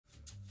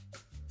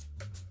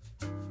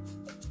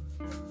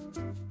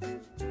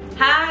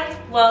Hi,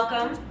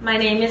 welcome. My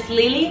name is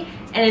Lily,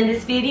 and in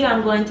this video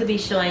I'm going to be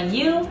showing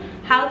you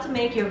how to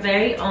make your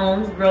very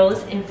own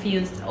Rose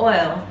Infused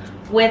Oil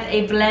with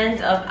a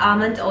blend of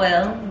almond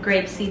oil,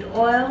 grapeseed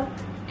oil,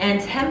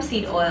 and hemp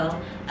seed oil,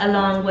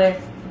 along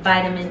with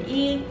vitamin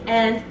E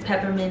and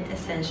peppermint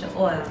essential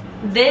oil.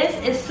 This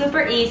is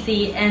super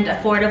easy and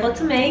affordable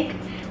to make,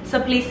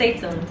 so please stay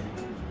tuned.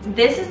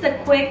 This is the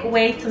quick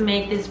way to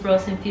make this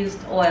Rose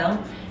Infused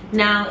Oil.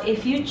 Now,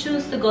 if you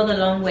choose to go the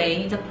long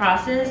way, the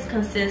process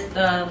consists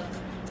of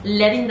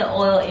letting the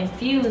oil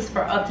infuse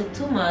for up to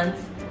 2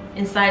 months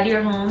inside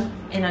your home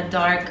in a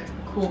dark,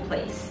 cool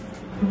place.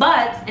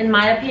 But in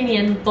my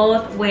opinion,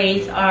 both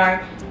ways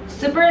are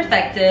super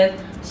effective,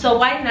 so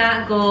why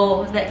not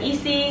go the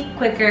easy,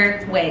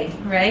 quicker way,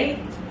 right?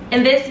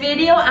 In this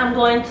video, I'm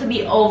going to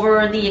be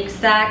over the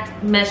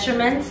exact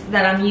measurements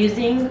that I'm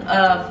using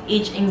of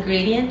each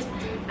ingredient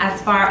as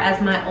far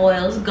as my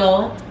oils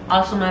go,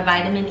 also my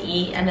vitamin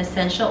E and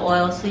essential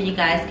oil, so you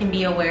guys can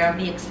be aware of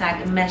the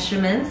exact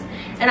measurements.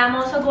 And I'm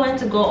also going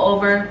to go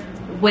over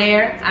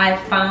where I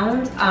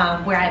found,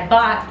 where I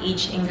bought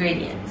each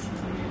ingredient.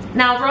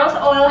 Now, rose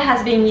oil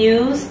has been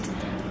used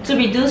to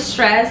reduce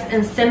stress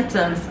and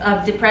symptoms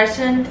of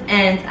depression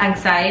and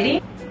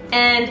anxiety.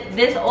 And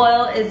this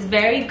oil is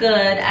very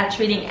good at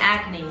treating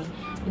acne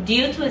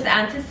due to its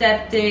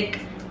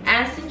antiseptic,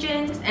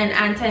 astringent, and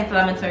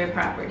anti-inflammatory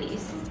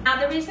properties. Now,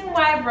 the reason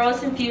why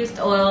Rose Infused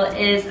Oil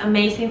is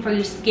amazing for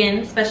your skin,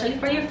 especially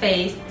for your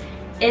face,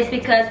 is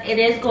because it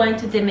is going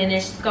to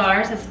diminish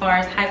scars as far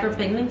as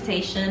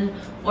hyperpigmentation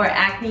or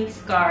acne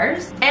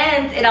scars,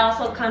 and it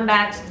also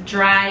combats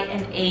dry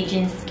and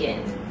aging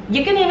skin.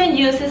 You can even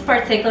use this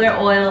particular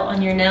oil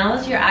on your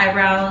nails, your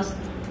eyebrows,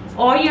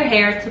 or your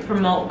hair to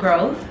promote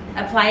growth.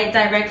 Apply it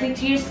directly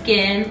to your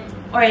skin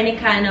or any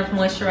kind of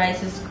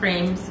moisturizers,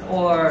 creams,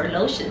 or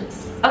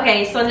lotions.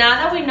 Okay, so now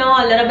that we know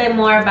a little bit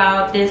more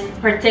about this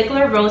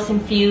particular Rose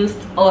Infused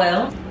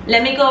Oil,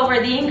 let me go over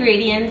the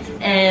ingredients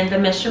and the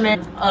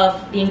measurement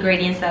of the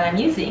ingredients that I'm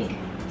using.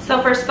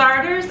 So for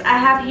starters, I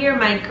have here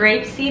my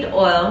grapeseed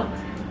oil,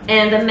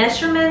 and the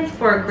measurement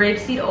for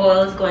grapeseed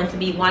oil is going to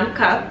be 1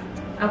 cup,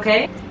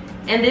 okay?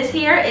 And this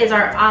here is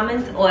our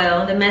almond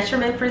oil. The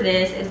measurement for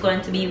this is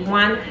going to be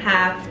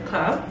 1/2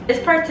 cup. This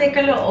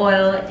particular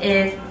oil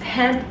is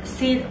hemp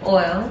seed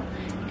oil,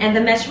 and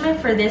the measurement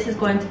for this is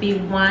going to be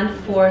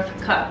 1/4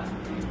 cup.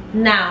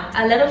 Now,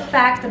 a little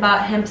fact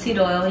about hemp seed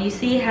oil, you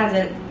see it has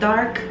a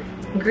dark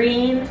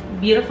green,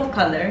 beautiful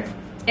color.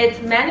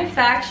 It's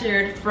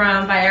manufactured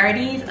from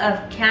varieties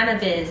of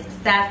cannabis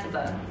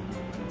sativa,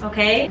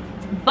 okay?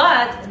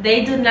 But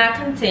they do not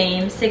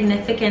contain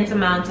significant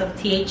amounts of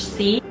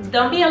THC.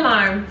 Don't be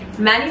alarmed.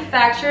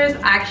 Manufacturers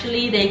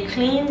actually, they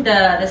clean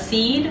the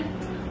seed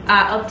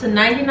up to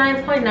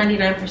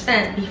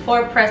 99.99%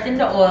 before pressing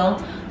the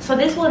oil, so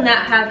this will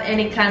not have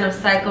any kind of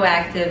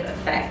psychoactive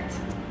effect.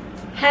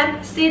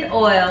 Hemp seed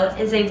oil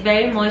is a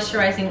very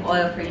moisturizing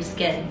oil for your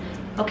skin,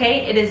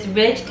 okay? It is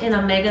rich in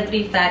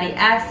omega-3 fatty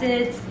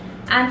acids,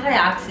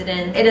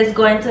 antioxidants. It is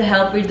going to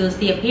help reduce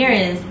the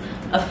appearance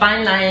of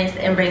fine lines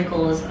and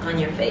wrinkles on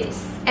your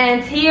face.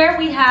 And here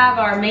we have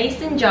our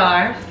mason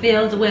jar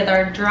filled with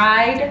our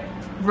dried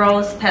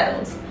rose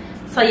petals.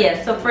 So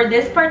yes, so for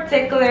this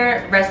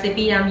particular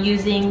recipe, I'm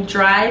using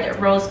dried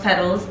rose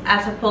petals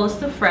as opposed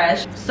to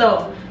fresh.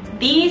 So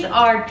these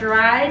are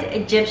dried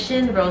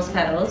Egyptian rose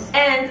petals,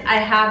 and I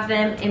have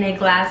them in a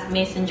glass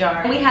mason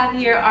jar. We have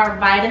here our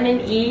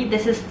vitamin E.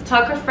 This is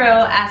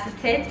tocopherol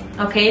acetate,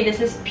 okay? This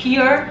is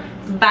pure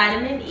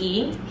vitamin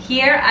E.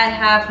 Here I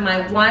have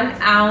my 1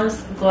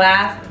 ounce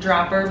glass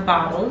dropper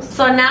bottles.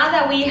 So now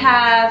that we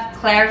have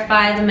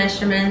clarified the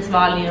measurements,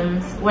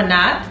 volumes,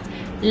 whatnot,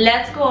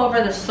 let's go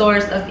over the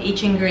source of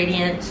each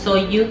ingredient so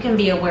you can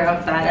be aware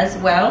of that as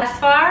well. As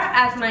far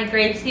as my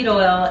grapeseed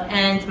oil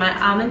and my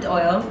almond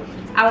oil,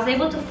 I was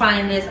able to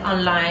find this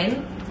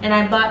online, and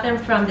I bought them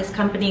from this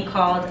company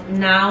called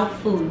Now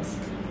Foods,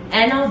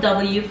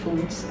 N-O-W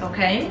Foods,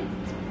 okay?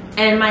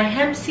 And my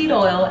hemp seed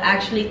oil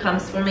actually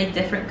comes from a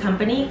different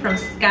company, from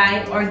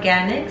Sky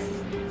Organics.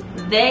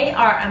 They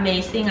are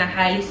amazing. I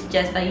highly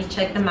suggest that you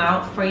check them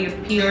out for your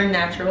pure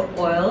natural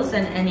oils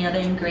and any other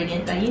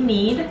ingredient that you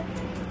need.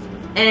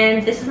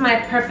 And this is my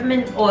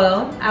peppermint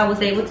oil. I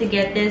was able to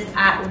get this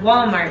at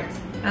Walmart,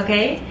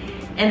 okay?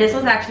 And this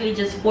was actually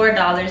just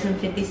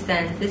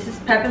 $4.50. This is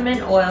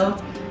peppermint oil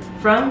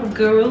from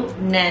Guru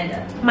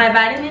Nanda. My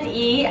vitamin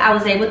E, I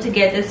was able to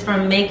get this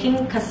from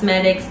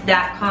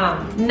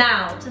makingcosmetics.com.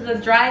 Now, to the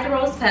dried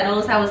rose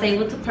petals, I was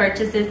able to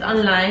purchase this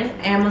online,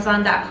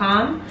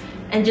 amazon.com,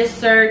 and just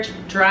search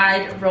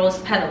dried rose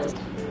petals.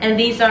 And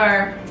these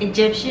are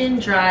Egyptian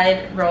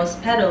dried rose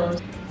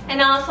petals.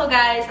 And also,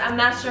 guys, I'm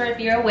not sure if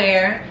you're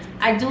aware,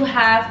 I do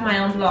have my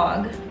own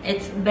blog.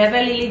 It's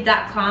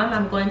beverlily.com.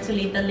 I'm going to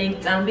leave the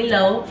link down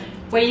below,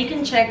 where you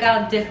can check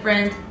out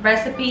different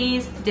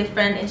recipes,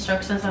 different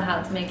instructions on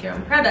how to make your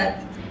own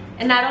product.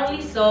 And not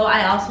only so,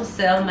 I also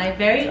sell my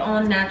very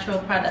own natural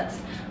products.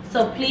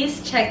 So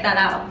please check that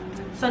out.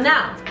 So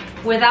now,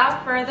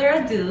 without further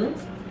ado,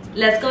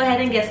 let's go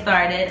ahead and get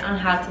started on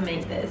how to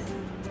make this.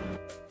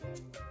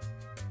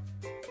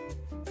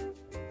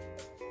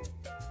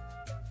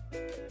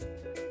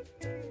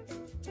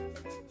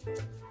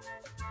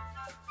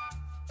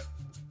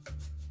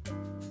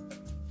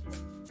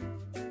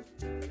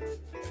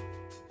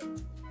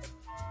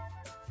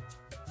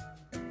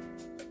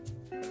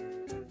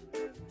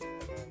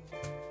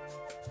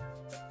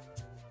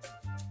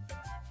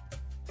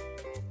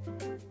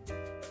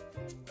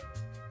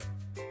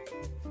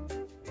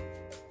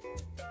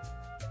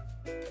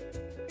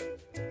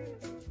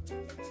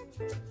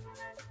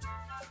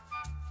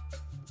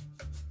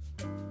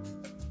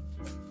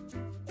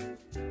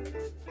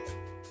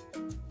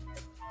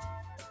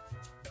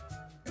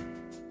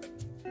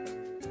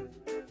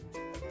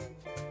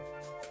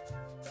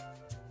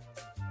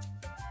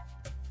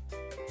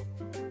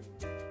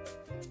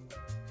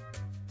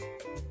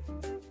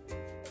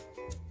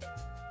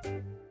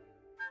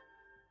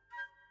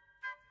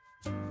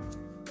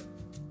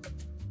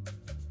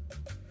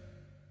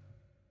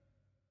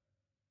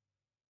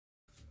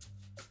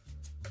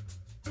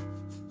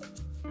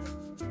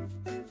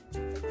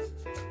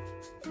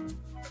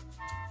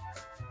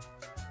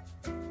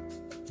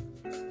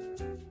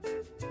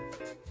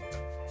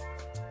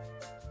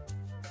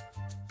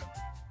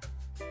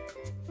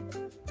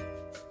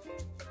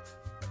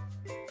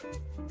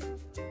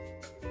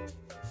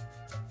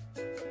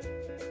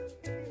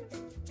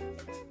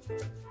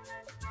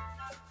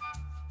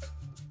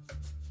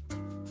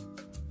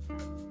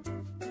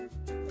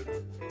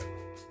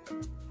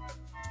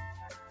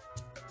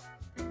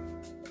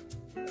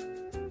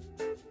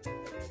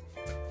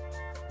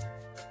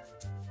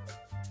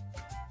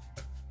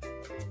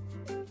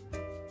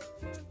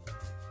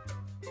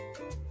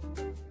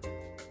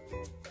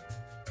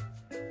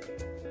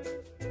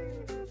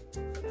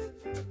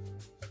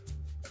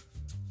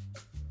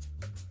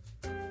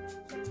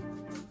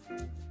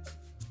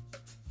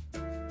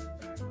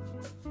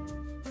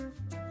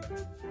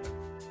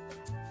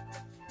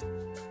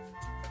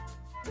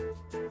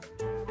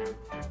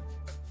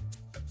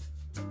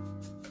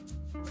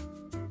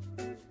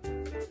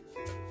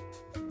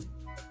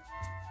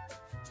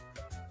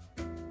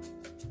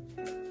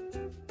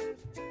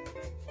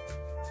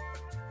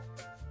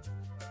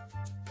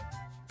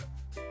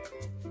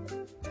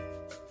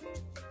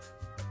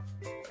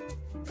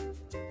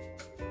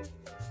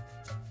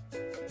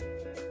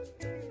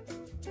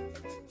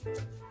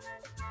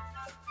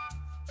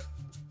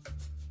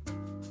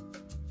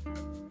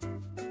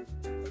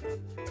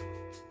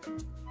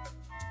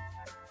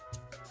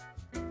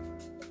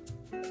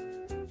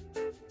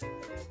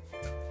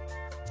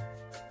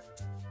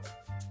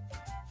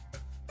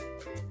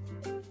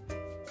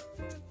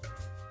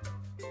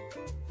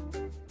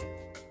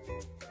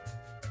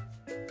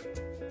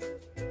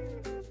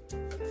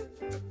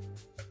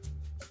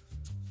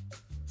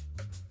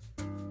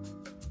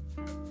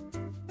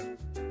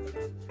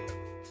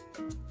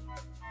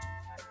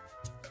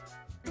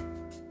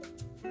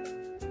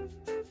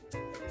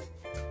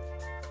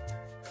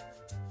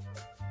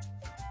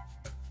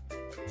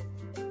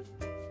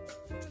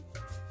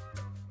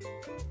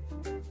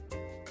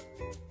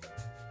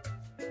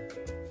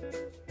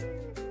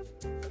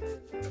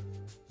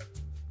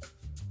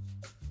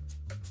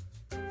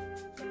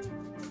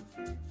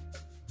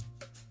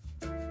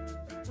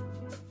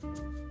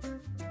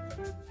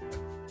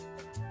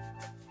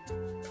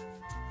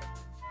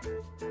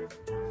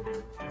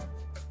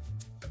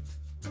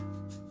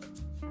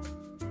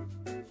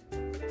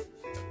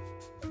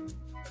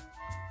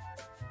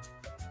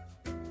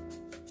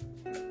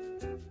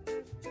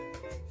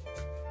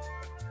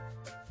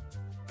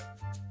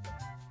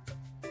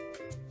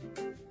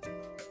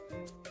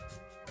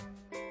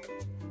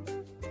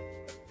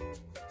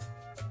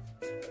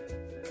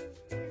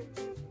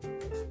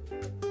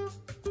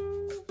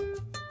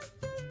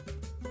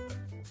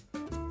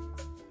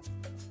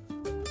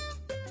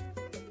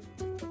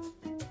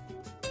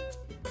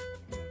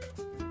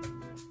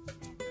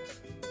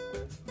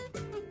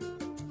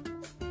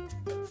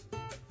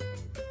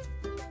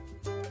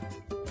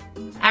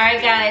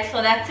 Alright guys,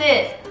 so that's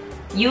it.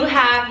 You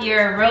have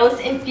your rose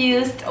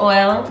infused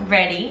oil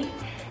ready.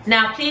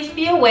 Now please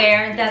be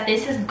aware that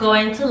this is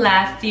going to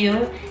last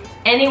you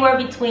anywhere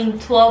between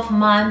 12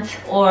 months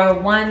or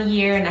 1.5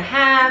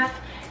 years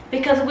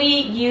because we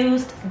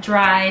used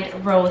dried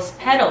rose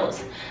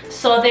petals.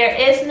 So there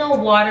is no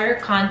water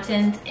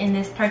content in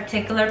this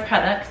particular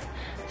product.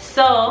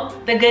 So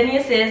the good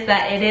news is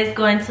that it is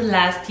going to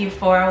last you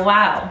for a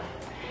while.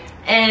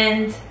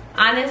 And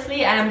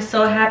honestly, I am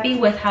so happy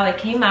with how it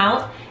came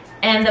out.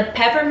 And the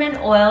peppermint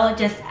oil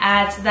just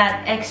adds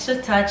that extra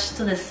touch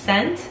to the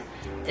scent.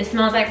 It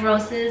smells like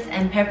roses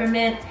and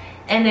peppermint,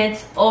 and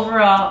it's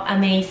overall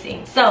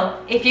amazing.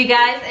 So if you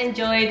guys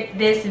enjoyed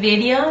this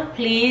video,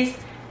 please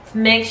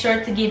make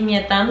sure to give me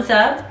a thumbs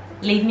up,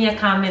 leave me a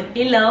comment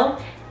below,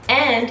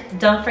 and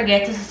don't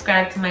forget to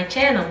subscribe to my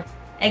channel.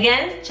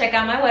 Again, check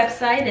out my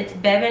website, it's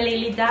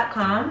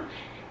bebelily.com,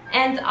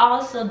 and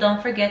also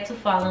don't forget to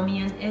follow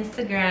me on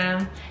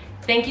Instagram.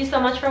 Thank you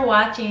so much for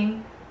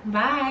watching.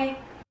 Bye.